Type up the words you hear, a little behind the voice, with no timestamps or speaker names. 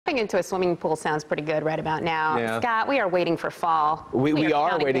Jumping into a swimming pool sounds pretty good right about now. Yeah. Scott, we are waiting for fall. We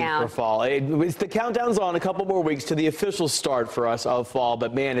are waiting down. for fall. The countdown's on, a couple more weeks to the official start for us of fall.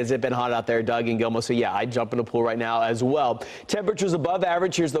 But man, has it been hot out there, Doug and Gilmo. So yeah, I'd jump in the pool right now as well. Temperatures above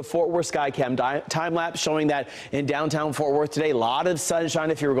average. Here's the Fort Worth Skycam time lapse showing that in downtown Fort Worth today. A lot of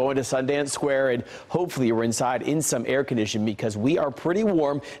sunshine if you were going to Sundance Square, and hopefully you were inside in some air conditioning because we are pretty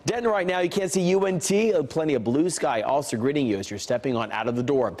warm. Denton right now, you can't see UNT. Plenty of blue sky also greeting you as you're stepping on out of the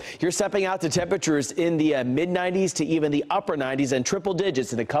door. You're stepping out to temperatures in the mid-90s to even the upper 90s and triple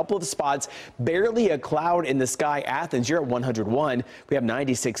digits in a couple of spots. Barely a cloud in the sky. Athens, you're at 101. We have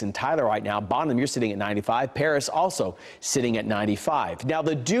 96 in Tyler right now. Bonham, you're sitting at 95. Paris also sitting at 95. Now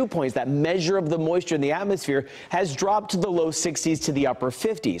the dew points, that measure of the moisture in the atmosphere, has dropped to the low 60s to the upper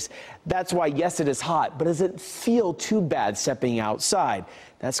 50s. That's why, yes, it is hot, but does it feel too bad stepping outside?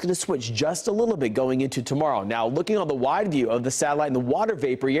 That's going to switch just a little bit going into tomorrow. Now, looking on the wide view of the satellite and the water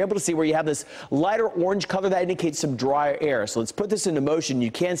vapor, you're able to see where you have this lighter orange color that indicates some drier air. So let's put this into motion.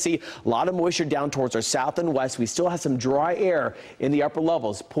 You can see a lot of moisture down towards our south and west. We still have some dry air in the upper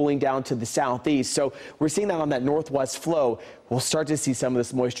levels pulling down to the southeast. So we're seeing that on that northwest flow. We'll start to see some of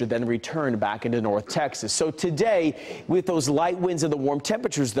this moisture then return back into North Texas. So today, with those light winds and the warm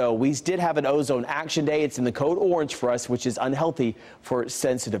temperatures, though, we did have an ozone action day. It's in the code orange for us, which is unhealthy for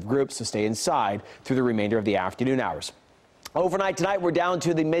sensitive groups, so stay inside through the remainder of the afternoon hours. Overnight tonight, we're down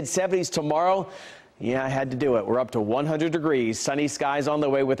to the mid-70s. Tomorrow, yeah, I had to do it. We're up to 100 degrees. Sunny skies on the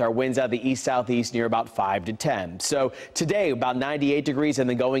way with our winds out of the east-southeast near about 5 to 10. So today, about 98 degrees, and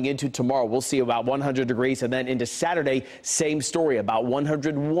then going into tomorrow, we'll see about 100 degrees. And then into Saturday, same story, about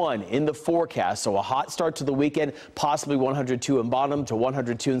 101 in the forecast. So a hot start to the weekend, possibly 102 in Bonham to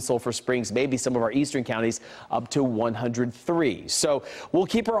 102 in Sulphur Springs, maybe some of our eastern counties up to 103. So we'll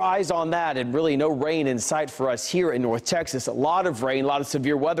keep our eyes on that, and really no rain in sight for us here in North Texas. A lot of rain, a lot of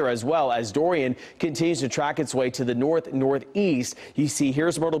severe weather as well, as Dorian continues to track its way to the northeast. You see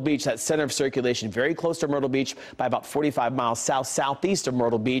here's Myrtle Beach, that center of circulation, very close to Myrtle Beach by about 45 miles southeast of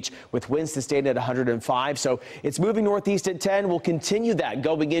Myrtle Beach, with winds sustained at 105. So it's moving northeast at 10. We'll continue that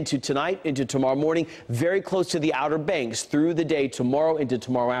going into tonight, into tomorrow morning, very close to the Outer Banks through the day tomorrow into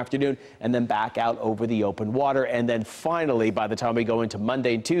tomorrow afternoon, and then back out over the open water. And then finally, by the time we go into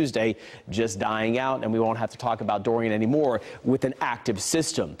Monday and Tuesday, just dying out, and we won't have to talk about Dorian anymore with an active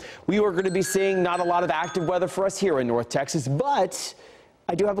system. We are going to be seeing not a lot of active weather for us here in North Texas, but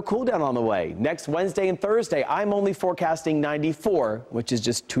I do have a cool down on the way. Next Wednesday and Thursday, I'm only forecasting 94, which is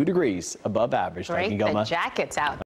just 2 degrees above average. Break the jackets out.